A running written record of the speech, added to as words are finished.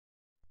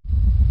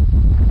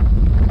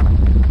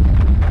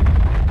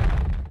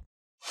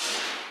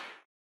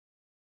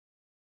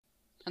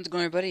How's it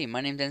going, everybody?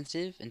 My name's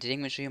AnsiTiv, and today I'm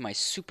going to show you my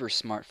super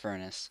smart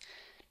furnace.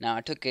 Now,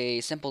 I took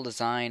a simple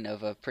design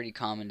of a pretty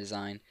common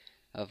design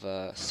of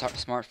a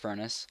smart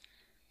furnace,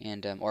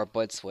 and or a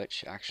bud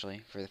switch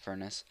actually for the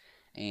furnace,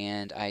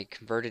 and I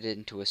converted it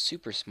into a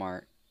super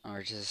smart,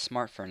 or just a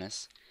smart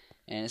furnace.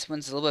 And this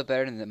one's a little bit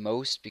better than the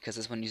most because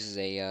this one uses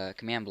a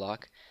command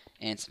block,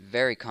 and it's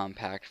very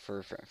compact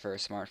for a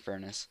smart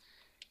furnace.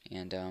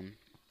 And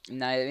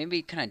now it may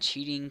be kind of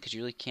cheating because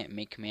you really can't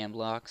make command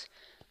blocks.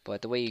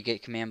 But the way you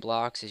get command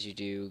blocks is you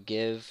do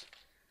give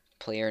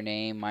player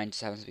name. Mine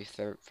just happens to be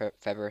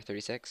February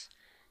 36.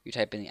 You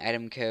type in the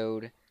item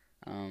code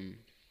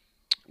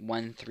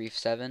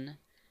 137,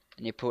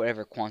 and you put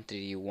whatever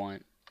quantity you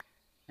want.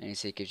 And you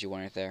see it gives you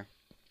one right there.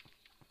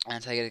 And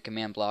that's how you get a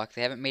command block.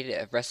 They haven't made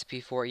it a recipe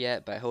for it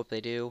yet, but I hope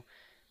they do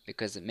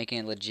because making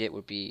it legit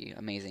would be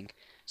amazing.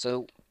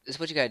 So this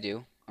is what you gotta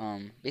do.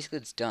 Basically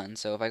it's done.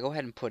 So if I go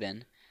ahead and put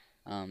in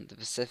the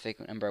Pacific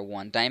number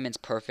 1. Diamond's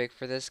perfect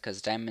for this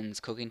because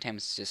Diamond's cooking time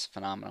is just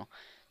phenomenal.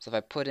 So if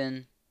I put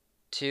in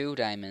 2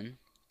 diamond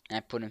and I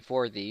put in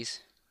 4 of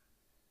these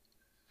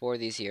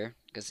here,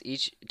 because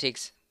each it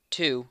takes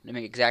 2 to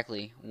make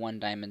exactly 1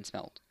 diamond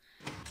smelt.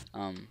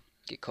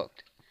 Get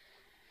cooked.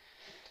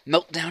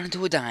 Melt down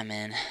into a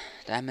diamond.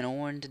 Diamond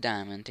ore into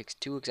diamond. Takes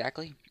 2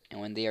 exactly.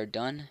 And when they are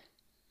done,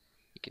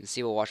 you can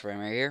see we'll watch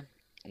right here.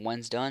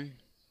 1's done.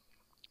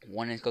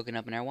 1 is cooking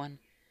up in our 1.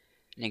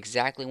 And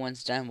exactly when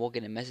it's done, we'll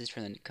get a message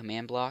from the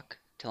command block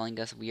telling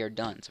us we are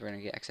done. So we're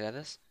going to exit out of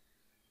this.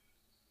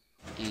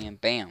 And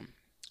bam.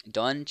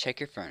 Done. Check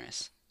your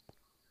furnace.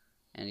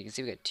 And you can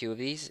see we got 2 of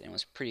these, and it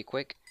was pretty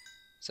quick.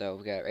 So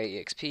we got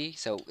 8 XP.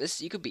 So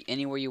this, you could be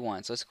anywhere you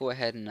want. So let's go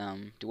ahead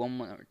and do one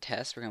more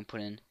test. We're going to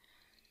put in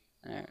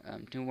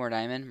 2 more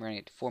diamond. We're going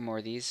to get 4 more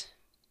of these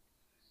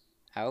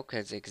out, because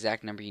it's the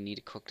exact number you need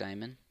to cook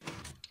diamond.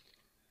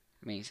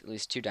 I mean, at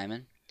least 2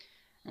 diamond.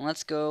 And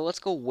let's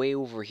go way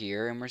over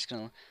here, and we're just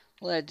gonna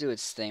let it do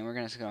its thing. We're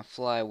just gonna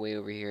fly way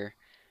over here,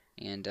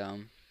 and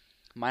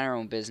mind our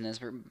own business.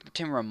 We're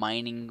pretend we're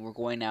mining. We're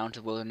going out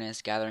into the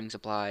wilderness, gathering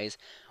supplies,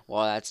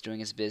 while that's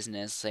doing its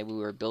business. Say we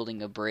were building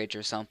a bridge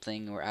or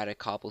something. We're out of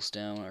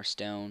cobblestone or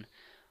stone,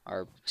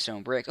 or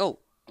stone brick. Oh,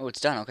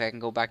 it's done. Okay, I can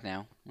go back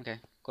now. Okay,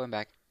 going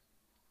back.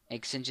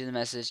 It sends you the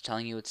message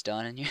telling you it's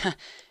done, and yeah,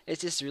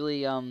 it's just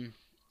really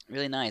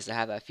nice to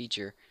have that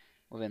feature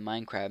within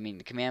Minecraft. I mean,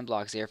 the command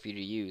block's there for you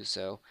to use,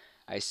 so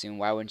I assume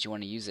why wouldn't you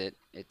want to use it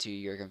to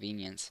your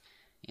convenience?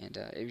 And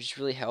it just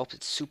really helps.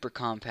 It's super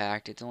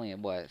compact. It's only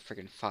what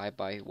freaking 5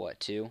 by what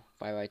 2,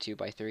 5 by 2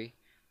 by 3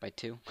 by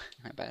 2.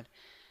 Not bad.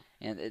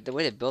 And the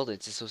way to build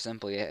it's just so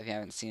simple. If you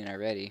haven't seen it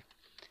already,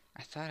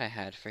 I thought I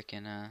had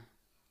freaking I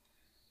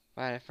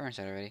had a furnace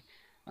out already.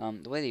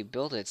 The way they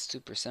build it's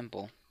super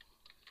simple.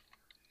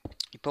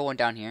 You put one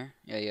down here,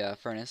 a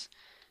furnace.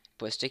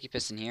 Put a sticky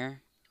piston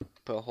here.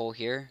 Put a hole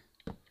here.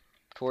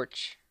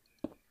 Torch.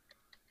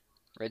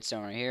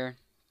 Redstone right here.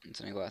 It's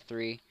gonna go out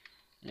 3.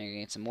 And you're gonna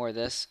get some more of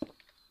this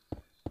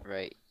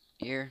right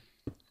here.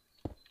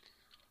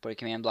 Put a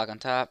command block on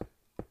top.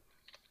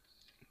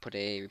 Put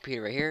a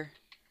repeater right here.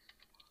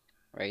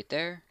 Right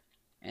there.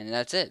 And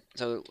that's it.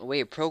 So the way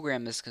you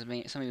program this, because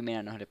some of you may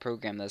not know how to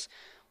program this,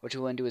 what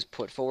you want to do is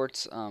put forward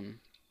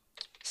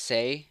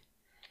say,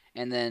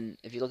 and then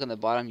if you look on the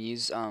bottom,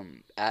 use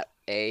at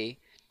A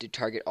to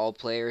target all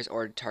players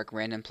or to target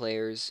random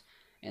players,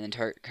 and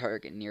then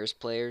target nearest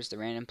players. The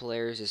random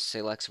players just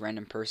selects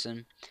random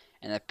person,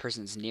 and that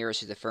person's nearest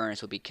to the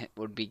furnace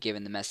would be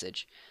given the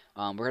message.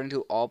 We're gonna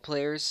do all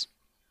players,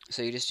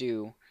 so you just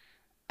do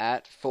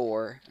at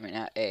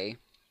A,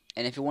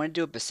 and if you want to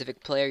do a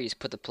specific player, you just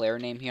put the player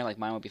name here. Like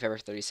mine would be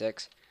February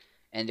 36,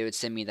 and it would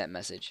send me that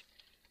message.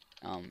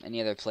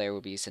 Any other player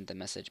would be sent the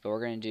message, but we're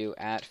gonna do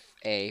at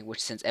A,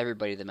 which sends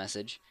everybody the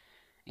message,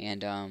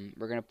 and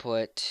we're gonna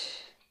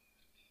put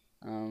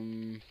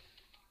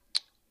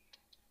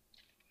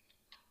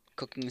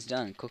cooking is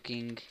done.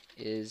 Cooking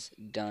is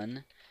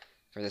done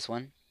for this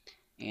one,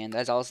 and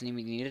that's all that's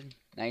needed.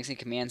 Now you can see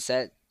command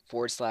set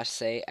 /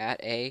 say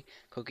at A.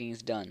 Cooking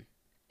is done.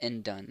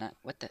 End done. Not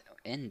what the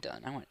end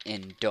done. I want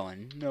end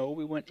done. No,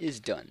 we want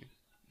is done.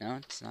 No,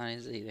 it's not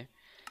is either.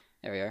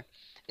 There we are.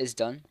 Is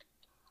done.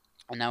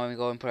 And now when we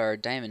go and put our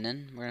diamond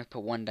in, we're gonna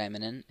put 1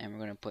 diamond in, and we're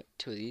gonna put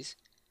 2 of these.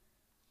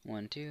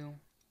 1, 2.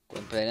 Go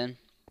and put it in.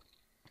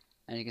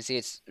 And you can see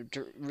it's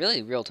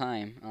really real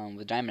time,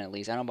 with diamond at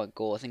least. I don't know about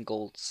gold. I think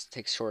gold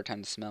takes shorter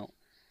time to smelt.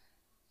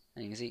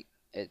 And you can see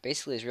it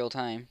basically is real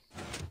time.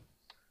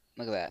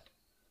 Look at that.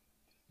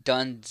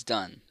 Done's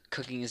done.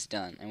 Cooking is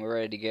done. And we're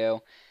ready to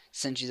go.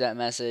 Send you that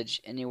message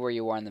anywhere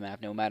you are on the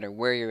map. No matter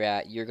where you're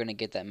at, you're going to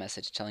get that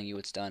message telling you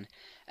it's done.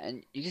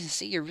 And you can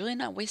see you're really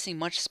not wasting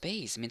much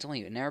space. I mean, it's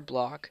only an air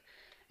block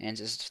and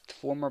just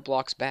 4 more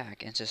blocks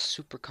back. And it's just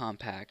super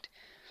compact.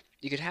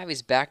 You could have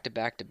these back to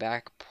back to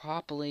back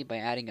properly by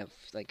adding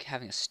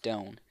having a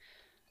stone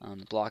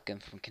to block them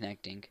from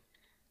connecting,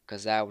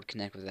 because that would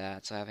connect with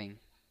that. So you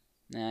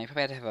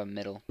probably have to have a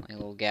middle, like a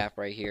little gap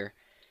right here,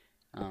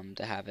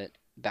 to have it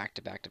back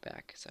to back to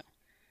back. So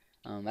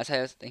That's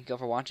how. Thank you all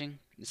for watching.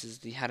 This is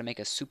the how to make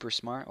a super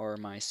smart or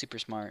my super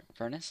smart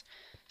furnace.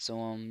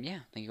 So yeah,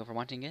 thank you all for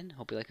watching again.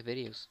 Hope you like the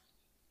videos.